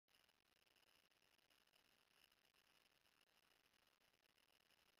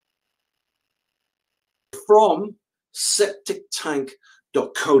from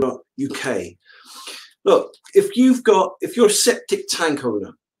septictank.co.uk. Look, if you're a septic tank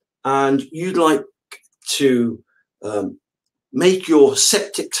owner and you'd like to make your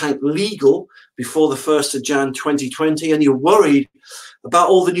septic tank legal before the 1st of Jan 2020, and you're worried about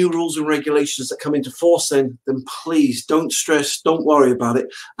all the new rules and regulations that come into force, then please don't stress, don't worry about it.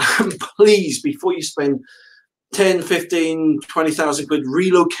 And please, before you spend 10, 15, 20,000 quid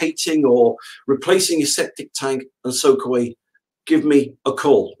relocating or replacing your septic tank and soakaway, give me a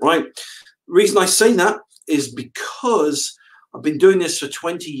call, right? The reason I say that is because I've been doing this for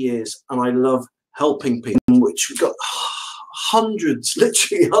 20 years and I love helping people, which we've got hundreds,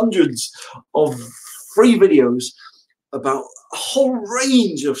 literally hundreds of free videos about a whole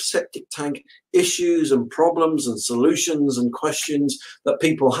range of septic tank issues and problems and solutions and questions that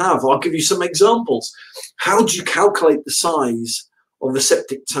people have. I'll give you some examples. How do you calculate the size of the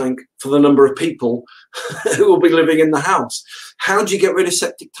septic tank for the number of people who will be living in the house? How do you get rid of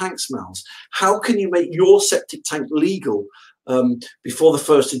septic tank smells? How can you make your septic tank legal before the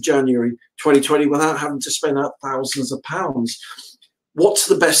 1st of January 2020 without having to spend out thousands of pounds? What's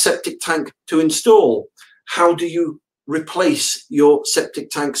the best septic tank to install? How do you replace your septic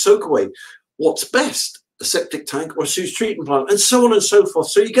tank soakaway? What's best, a septic tank or a sewage treatment plant? And so on and so forth.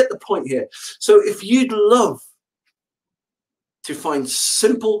 So you get the point here. So if you'd love to find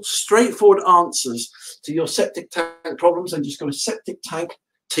simple, straightforward answers to your septic tank problems, then just go to Septic Tank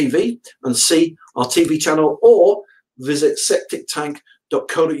TV and see our TV channel, or visit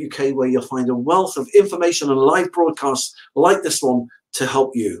septictank.co.uk, where you'll find a wealth of information and live broadcasts like this one to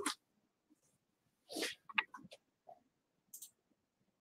help you.